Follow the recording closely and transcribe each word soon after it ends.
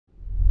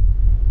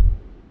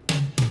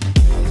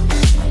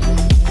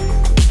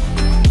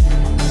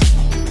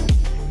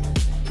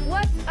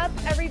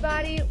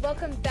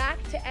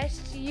to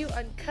SGU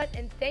Uncut,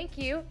 and thank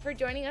you for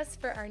joining us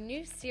for our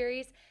new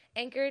series,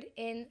 Anchored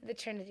in the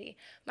Trinity.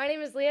 My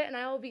name is Leah, and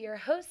I will be your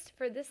host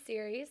for this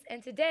series,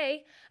 and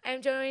today I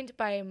am joined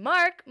by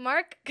Mark.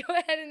 Mark, go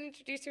ahead and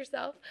introduce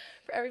yourself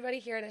for everybody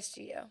here at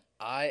SGU.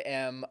 I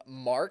am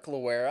Mark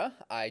Loera.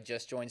 I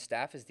just joined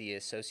staff as the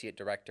Associate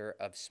Director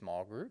of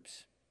Small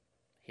Groups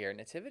here at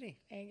Nativity.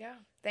 There you go.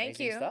 Thank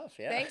Amazing you. stuff,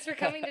 yeah. Thanks for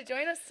coming to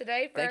join us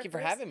today. Thank you for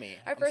having me.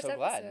 Our I'm first so episode.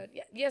 glad.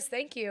 Yes,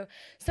 thank you.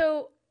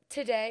 So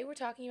today we're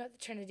talking about the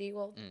Trinity.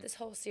 Well, this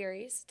whole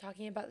series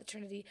talking about the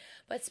Trinity,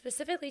 but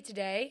specifically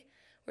today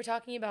we're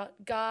talking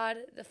about God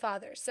the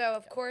Father. So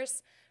of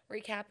course,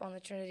 recap on the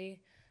Trinity: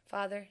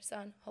 Father,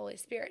 Son, Holy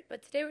Spirit.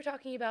 But today we're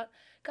talking about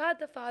God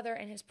the Father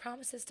and his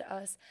promises to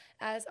us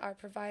as our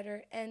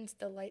provider and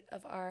the light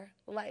of our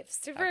life.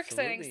 Super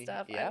Absolutely. exciting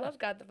stuff. Yeah. I love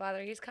God the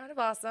Father. He's kind of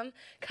awesome,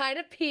 kind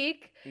of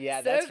peak. Yeah,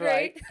 so that's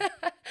great.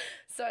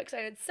 So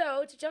excited.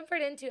 So to jump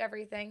right into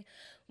everything,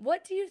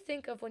 what do you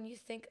think of when you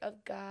think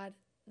of God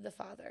the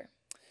Father?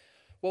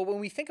 Well, when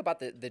we think about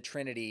the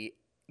Trinity,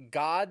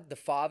 God the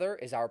Father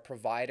is our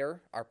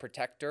provider, our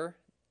protector.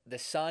 The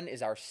Son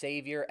is our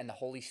Savior, and the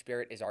Holy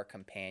Spirit is our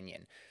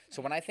companion.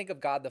 So when I think of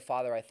God the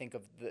Father, I think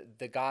of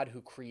the God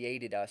who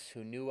created us,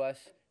 who knew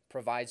us,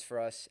 provides for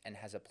us, and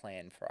has a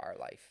plan for our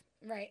life.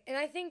 Right. And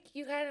I think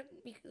you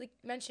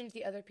mentioned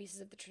the other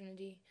pieces of the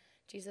Trinity: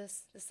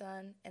 Jesus, the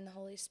Son, and the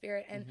Holy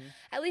Spirit. And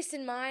at least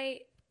in my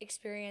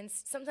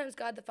experience, sometimes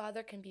God the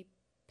Father can be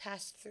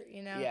passed through,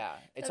 Yeah,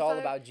 it's The all Father,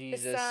 about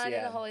Jesus. the Son, yeah.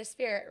 and the Holy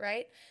Spirit,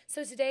 right?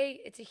 So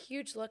today it's a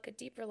huge look, a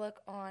deeper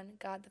look on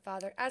God the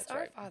Father as That's our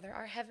right. Father,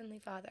 our Heavenly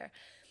Father.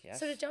 Yes.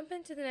 So to jump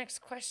into the next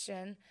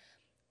question,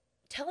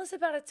 tell us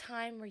about a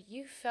time where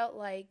you felt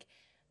like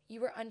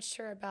you were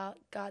unsure about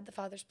God the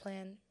Father's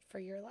plan for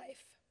your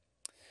life.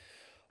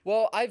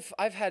 Well,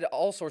 I've had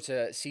all sorts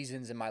of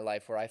seasons in my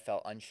life where I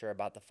felt unsure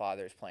about the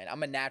Father's plan.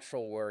 I'm a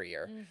natural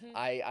worrier.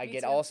 I Me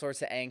get too. all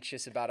sorts of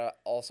anxious about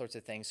all sorts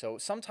of things. So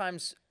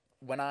sometimes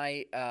when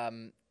I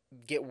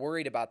get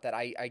worried about that,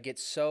 I get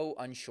so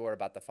unsure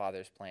about the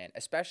Father's plan,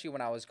 especially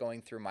when I was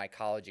going through my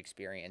college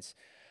experience.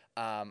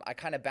 I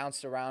kind of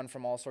bounced around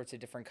from all sorts of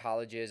different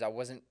colleges. I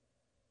wasn't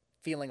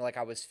feeling like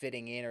I was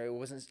fitting in,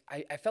 or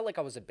I felt like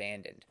I was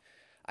abandoned.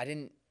 I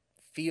didn't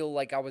feel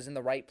like I was in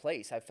the right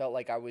place. I felt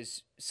like I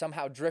was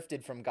somehow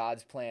drifted from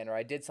God's plan, or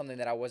I did something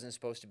that I wasn't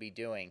supposed to be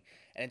doing.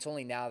 And it's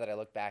only now that I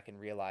look back and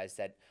realize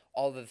that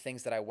all of the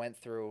things that I went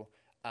through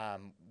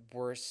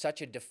were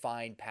such a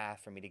defined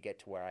path for me to get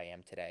to where I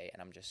am today,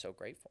 and I'm just so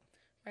grateful.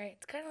 Right.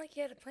 It's kind of like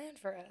you had a plan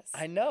for us.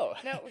 I know.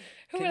 No,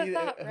 who would have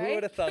thought, right? Who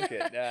would have thunk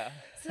it? Yeah.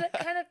 So that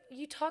kind of,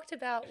 you talked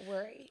about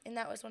worry, and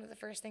that was one of the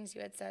first things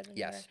you had said when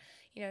Yes.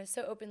 you were,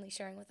 so openly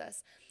sharing with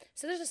us.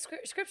 So there's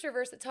a scripture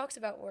verse that talks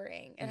about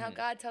worrying and how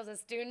God tells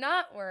us, do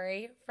not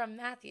worry, from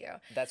Matthew.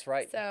 That's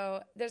right.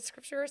 So there's a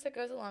scripture verse that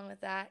goes along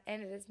with that,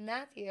 and it is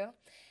Matthew,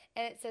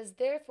 and it says,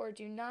 therefore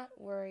do not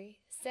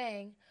worry,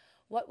 saying,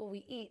 what will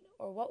we eat,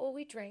 or what will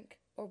we drink,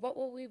 or what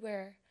will we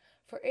wear?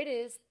 For it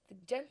is the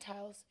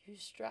Gentiles who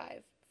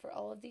strive for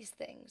all of these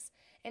things.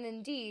 And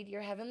indeed,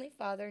 your heavenly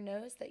Father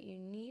knows that you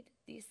need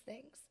these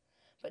things.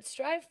 But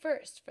strive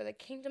first for the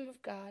kingdom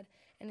of God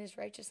and his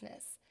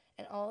righteousness,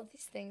 and all of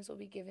these things will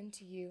be given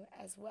to you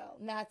as well.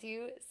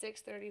 Matthew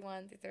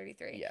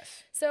 6:31-33.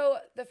 Yes. So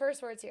the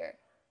first words here: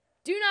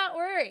 do not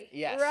worry.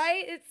 Yes.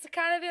 Right? It's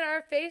kind of in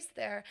our face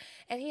there.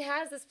 And he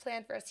has this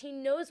plan for us. He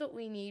knows what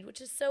we need,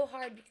 which is so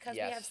hard because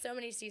we have so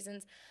many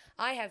seasons.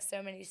 I have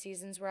so many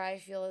seasons where I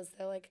feel as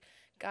though like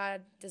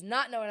God does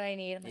not know what I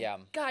need. I'm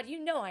like, God,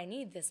 you know I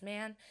need this,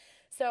 man.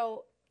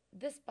 So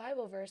this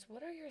Bible verse,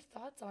 what are your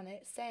thoughts on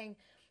it, saying,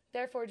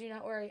 therefore do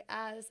not worry,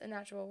 as a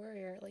natural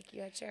worrier, like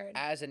you had shared?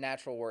 As a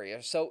natural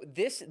worrier. So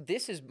this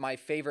is my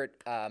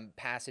favorite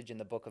passage in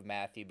the book of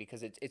Matthew,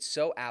 because it's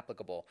so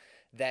applicable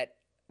that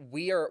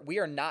we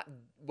are not,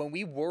 when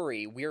we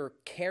worry, we are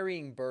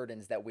carrying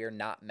burdens that we are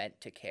not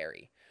meant to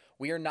carry.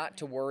 We are not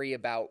to worry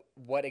about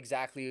what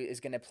exactly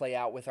is going to play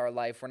out with our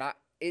life. We're not.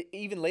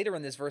 Even later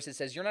in this verse, it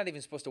says you're not even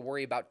supposed to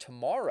worry about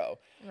tomorrow.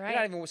 Right. You're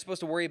not even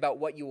supposed to worry about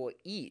what you will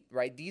eat,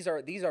 right? These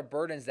are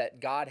burdens that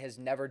God has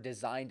never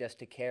designed us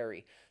to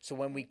carry. So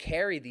when we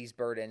carry these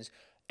burdens,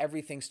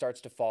 everything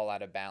starts to fall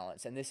out of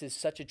balance. And this is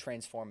such a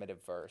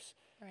transformative verse.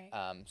 Right.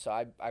 So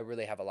I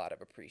really have a lot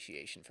of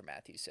appreciation for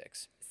Matthew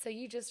 6. So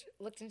you just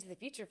looked into the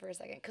future for a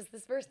second, because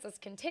this verse does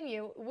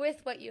continue with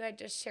what you had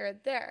just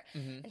shared there.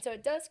 And so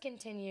it does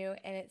continue,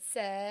 and it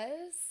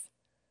says,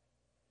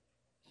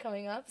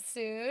 coming up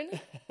soon,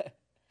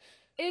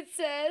 it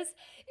says,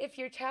 if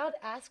your child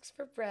asks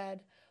for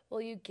bread,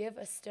 will you give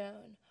a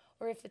stone?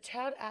 Or if the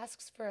child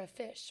asks for a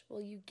fish,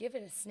 will you give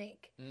it a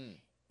snake?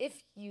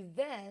 If you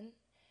then,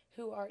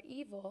 who are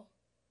evil,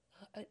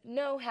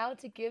 know how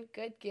to give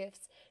good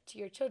gifts to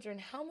your children,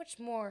 how much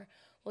more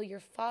will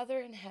your Father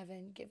in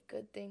heaven give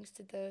good things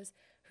to those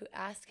who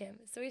ask him?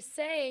 So he's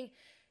saying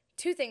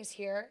two things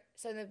here.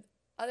 So in the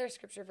other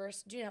scripture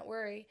verse, do not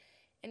worry.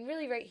 And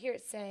really right here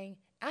it's saying,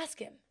 ask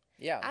him.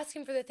 Yeah. Ask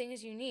him for the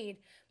things you need,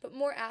 but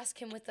more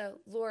ask him with the,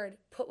 Lord,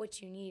 put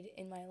what you need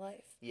in my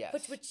life. Yes.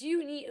 Put what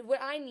you need, what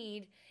I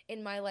need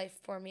in my life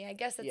for me. I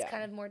guess that's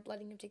kind of more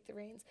letting him take the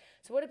reins.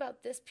 So what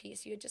about this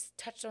piece? You had just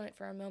touched on it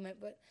for a moment,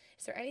 but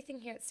is there anything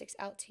here that sticks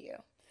out to you?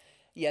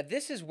 Yeah,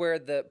 this is where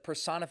the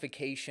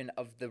personification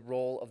of the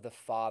role of the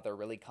father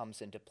really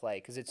comes into play,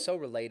 because it's so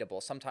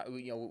relatable. Sometimes,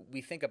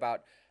 we think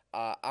about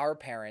our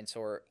parents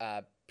or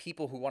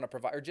people who want to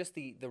provide, or just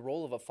the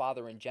role of a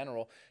father in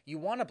general. You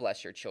want to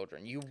bless your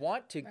children. You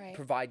want to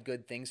provide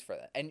good things for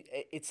them. And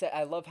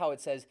I love how it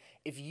says,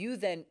 if you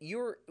then,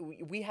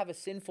 we have a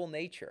sinful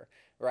nature,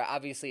 right?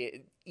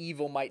 Obviously,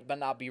 evil might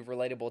not be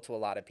relatable to a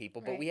lot of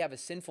people, but we have a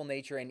sinful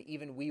nature, and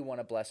even we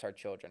want to bless our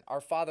children.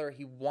 Our Father,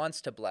 he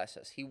wants to bless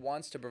us. He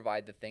wants to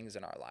provide the things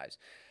in our lives.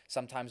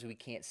 Sometimes we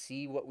can't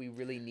see what we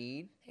really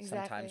need.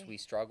 Sometimes we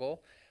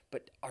struggle.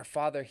 But our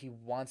Father, he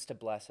wants to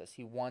bless us.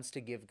 He wants to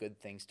give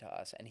good things to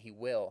us, and he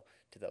will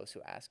to those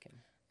who ask him.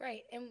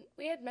 Right, and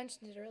we had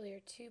mentioned it earlier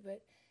too,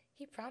 but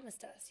he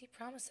promised us. He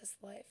promised us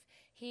life.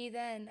 He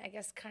then, I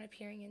guess, kind of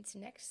peering into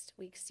next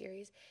week's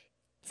series,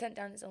 sent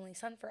down his only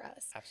son for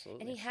us.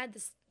 Absolutely. And he had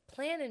this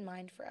plan in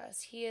mind for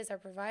us. He is our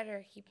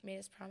provider. He made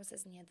us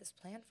promises, and he had this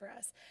plan for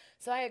us.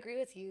 So I agree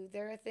with you.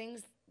 There are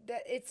things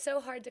that it's so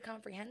hard to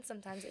comprehend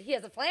sometimes that he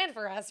has a plan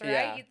for us, right?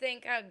 Yeah. You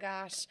think, oh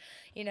gosh,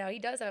 he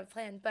does have a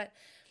plan, but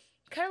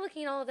kind of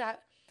looking at all of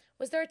that,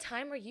 was there a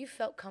time where you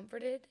felt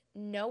comforted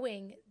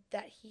knowing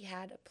that he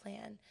had a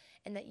plan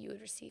and that you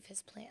would receive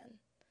his plan?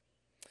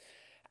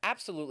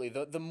 Absolutely.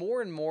 The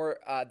more and more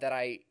that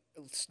I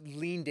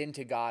leaned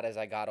into God as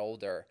I got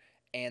older,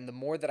 and the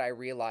more that I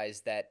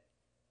realized that,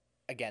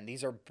 again,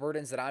 these are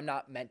burdens that I'm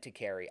not meant to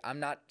carry. I'm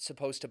not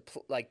supposed to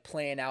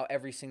plan out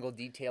every single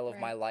detail of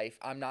my life.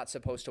 I'm not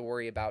supposed to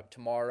worry about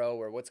tomorrow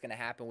or what's going to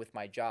happen with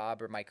my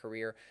job or my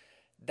career.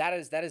 That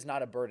is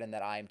not a burden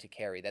that I am to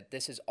carry, that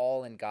this is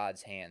all in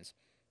God's hands.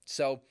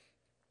 So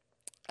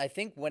I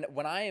think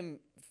when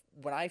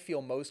I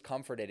feel most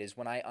comforted is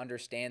when I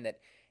understand that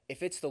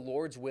if it's the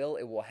Lord's will,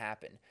 it will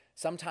happen.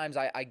 Sometimes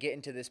I get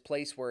into this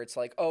place where it's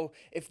like, oh,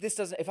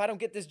 if I don't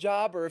get this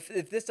job, or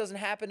if this doesn't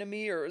happen to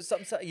me, or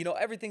something,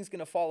 everything's going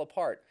to fall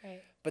apart.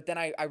 Right. But then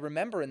I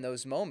remember in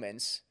those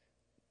moments,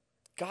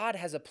 God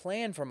has a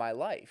plan for my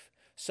life.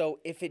 So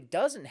if it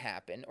doesn't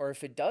happen, or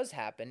if it does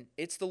happen,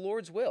 it's the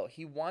Lord's will.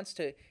 He wants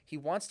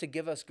to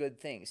give us good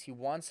things. He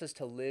wants us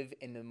to live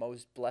in the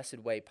most blessed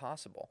way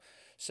possible.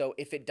 So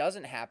if it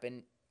doesn't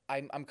happen,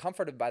 I'm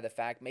comforted by the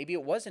fact maybe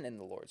it wasn't in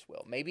the Lord's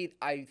will. Maybe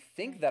I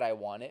think that I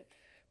want it,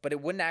 but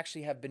it wouldn't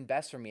actually have been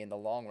best for me in the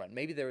long run.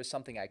 Maybe there was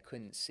something I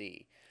couldn't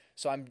see.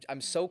 So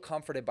I'm so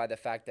comforted by the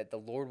fact that the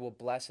Lord will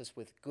bless us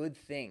with good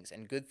things,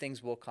 and good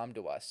things will come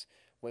to us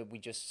when we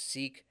just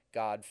seek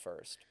God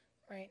first.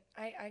 Right.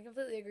 I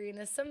completely agree. And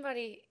as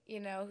somebody,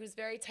 who's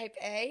very type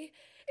A,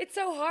 it's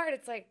so hard.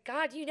 It's like,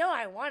 God,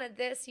 I wanted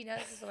this.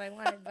 This is what I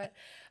wanted. But,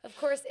 of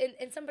course,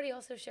 and somebody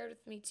also shared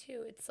with me,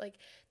 too, it's like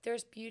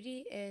there's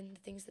beauty in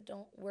things that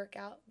don't work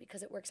out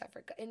because it works out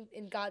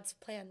in God's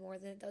plan more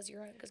than it does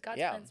your own, because God's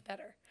plan's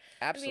better.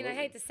 Absolutely. I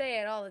hate to say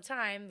it all the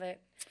time,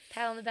 but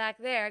pat on the back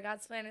there,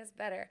 God's plan is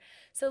better.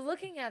 So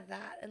looking at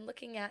that and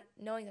looking at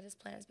knowing that his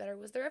plan is better,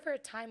 was there ever a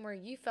time where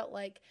you felt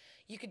like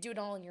you could do it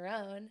all on your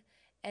own,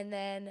 and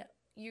then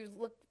you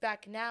look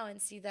back now and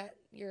see that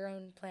your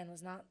own plan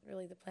was not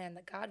really the plan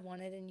that God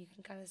wanted, and you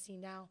can kind of see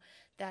now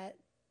that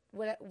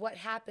what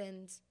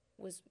happened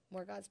was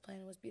more God's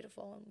plan, was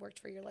beautiful and worked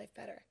for your life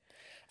better?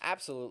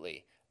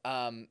 Absolutely.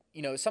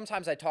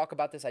 Sometimes I talk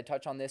about this, I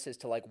touch on this as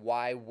to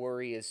why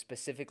worry is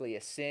specifically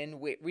a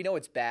sin. We know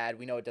it's bad,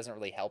 we know it doesn't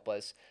really help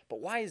us,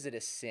 but why is it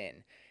a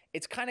sin?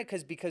 It's kind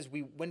of because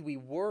when we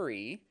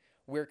worry,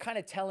 we're kind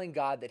of telling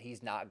God that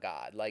he's not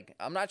God. Like,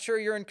 I'm not sure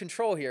you're in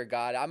control here,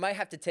 God. I might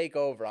have to take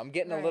over. I'm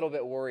getting a little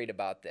bit worried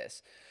about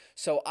this.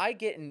 So I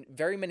get in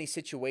very many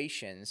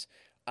situations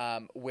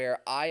where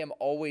I am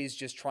always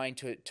just trying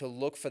to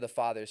look for the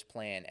Father's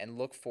plan and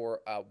look for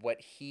what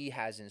he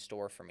has in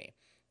store for me.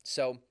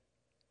 So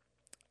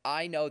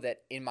I know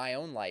that in my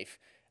own life,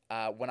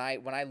 when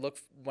I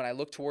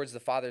look towards the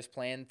Father's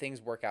plan,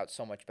 things work out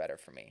so much better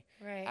for me.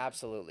 Right.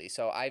 Absolutely.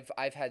 So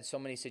I've had so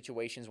many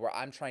situations where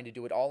I'm trying to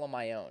do it all on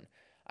my own.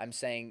 I'm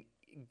saying,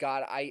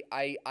 God,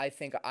 I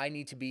think I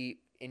need to be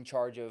in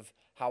charge of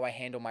how I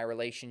handle my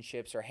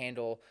relationships or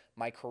handle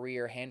my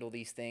career, handle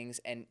these things,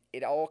 and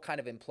it all kind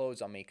of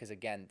implodes on me because,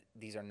 again,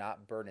 these are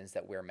not burdens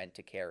that we're meant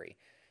to carry.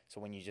 So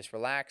when you just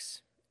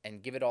relax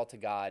and give it all to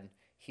God,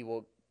 he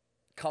will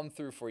come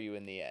through for you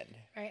in the end.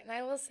 Right, and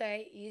I will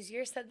say,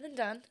 easier said than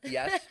done.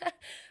 Yes.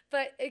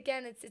 But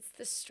again, it's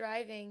the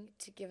striving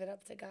to give it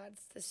up to God.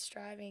 It's the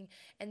striving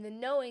and the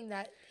knowing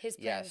that his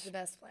plan is the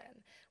best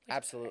plan.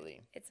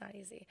 Absolutely. It's not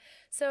easy.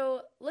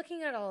 So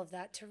looking at all of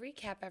that, to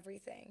recap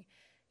everything,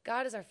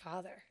 God is our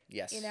Father.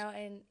 Yes. And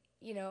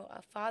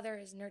a father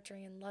is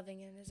nurturing and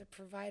loving and is a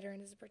provider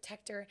and is a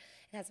protector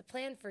and has a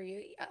plan for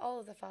you. All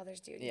of the fathers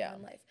do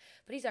in life.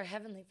 But he's our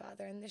Heavenly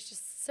Father, and there's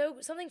just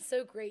something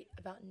so great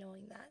about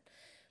knowing that.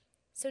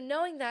 So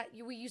knowing that,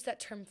 we use that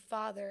term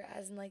father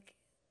as in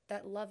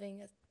that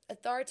loving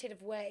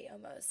authoritative way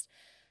almost.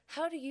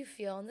 How do you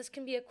feel? And this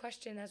can be a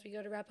question as we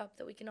go to wrap up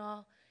that we can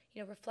all,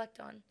 reflect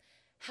on.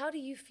 How do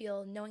you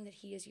feel knowing that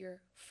he is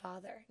your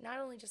father? Not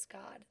only just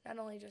God, not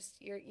only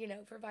just your,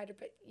 provider,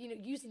 but,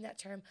 using that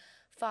term,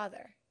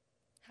 father.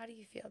 How do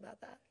you feel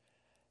about that?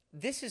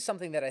 This is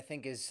something that I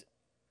think is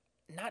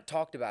not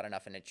talked about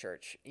enough in a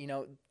church.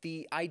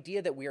 The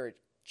idea that we are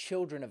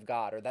children of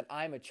God, or that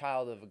I'm a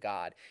child of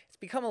God, it's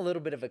become a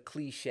little bit of a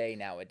cliche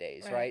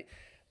nowadays, right?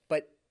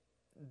 But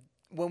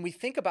when we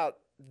think about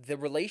the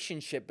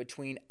relationship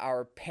between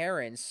our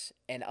parents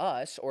and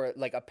us, or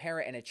like a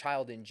parent and a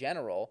child in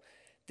general,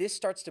 this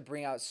starts to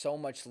bring out so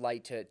much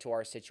light to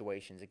our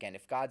situations. Again,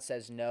 if God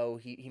says no,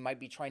 he might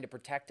be trying to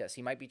protect us.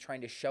 He might be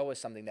trying to show us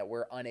something that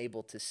we're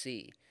unable to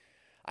see.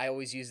 I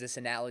always use this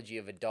analogy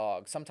of a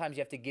dog. Sometimes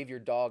you have to give your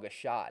dog a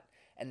shot.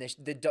 And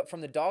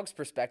from the dog's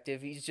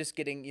perspective, he's just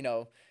getting,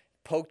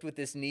 poked with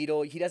this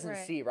needle. He doesn't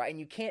see, right? And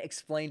you can't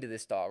explain to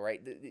this dog,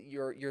 right?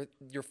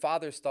 Your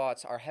Father's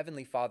thoughts, our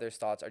Heavenly Father's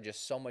thoughts, are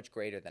just so much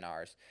greater than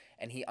ours.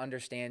 And he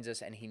understands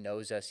us, and he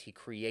knows us. He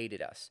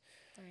created us.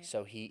 Right.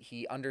 So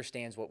he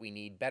understands what we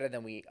need better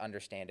than we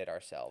understand it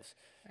ourselves.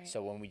 Right.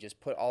 So when we just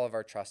put all of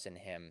our trust in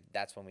him,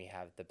 that's when we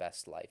have the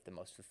best life, the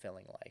most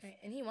fulfilling life. Right.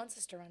 And he wants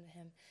us to run to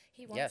him.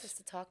 He wants us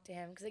to talk to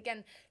him. Because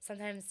again,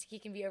 sometimes he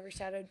can be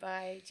overshadowed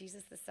by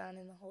Jesus the Son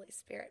and the Holy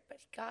Spirit. But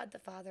God the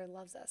Father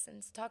loves us. And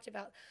it's talked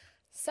about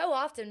so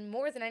often,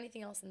 more than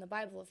anything else in the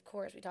Bible, of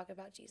course, we talk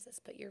about Jesus.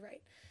 But you're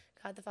right.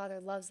 God the Father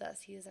loves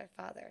us. He is our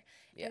Father.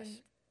 Yes. And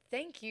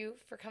thank you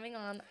for coming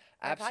on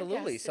our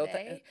Absolutely. podcast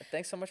today. So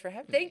thanks so much for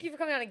having me. Thank you for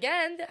coming on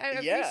again. I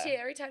appreciate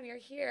every time you're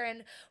here.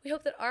 And we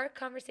hope that our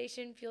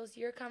conversation fuels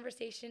your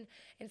conversation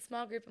in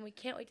small group. And we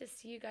can't wait to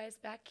see you guys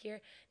back here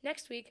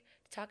next week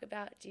to talk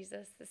about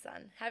Jesus the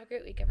Son. Have a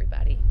great week,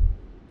 everybody.